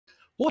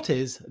What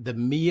is the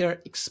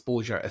mere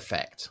exposure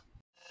effect?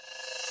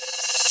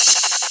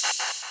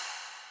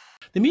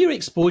 The mere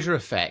exposure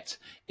effect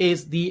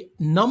is the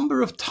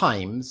number of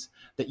times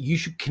that you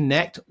should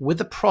connect with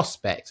a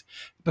prospect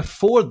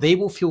before they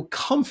will feel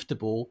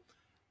comfortable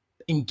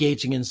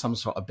engaging in some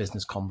sort of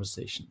business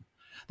conversation.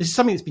 This is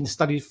something that's been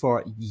studied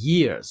for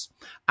years.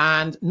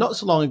 And not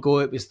so long ago,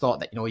 it was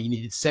thought that, you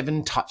needed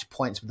 7 touch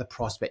points with a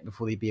prospect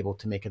before they'd be able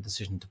to make a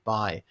decision to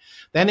buy.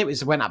 Then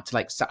it went up to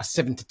like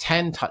 7 to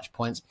 10 touch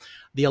points.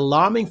 The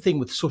alarming thing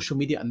with social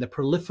media and the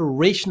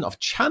proliferation of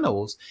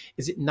channels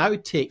is it now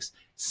takes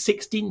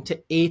 16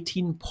 to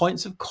 18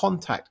 points of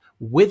contact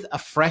with a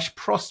fresh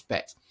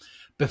prospect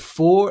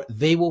before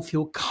they will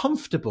feel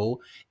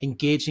comfortable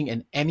engaging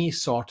in any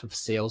sort of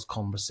sales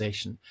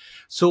conversation.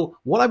 So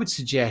what I would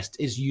suggest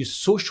is use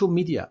social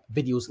media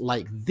videos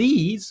like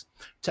these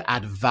to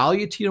add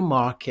value to your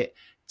market,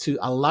 to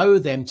allow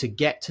them to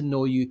get to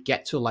know you,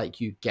 get to like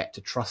you, get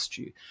to trust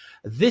you.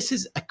 This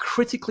is a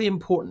critically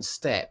important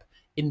step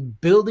in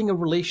building a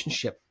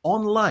relationship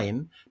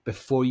online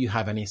before you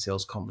have any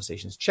sales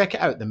conversations. Check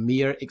it out, the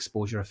mere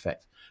exposure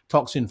effect.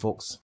 Talk soon,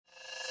 folks.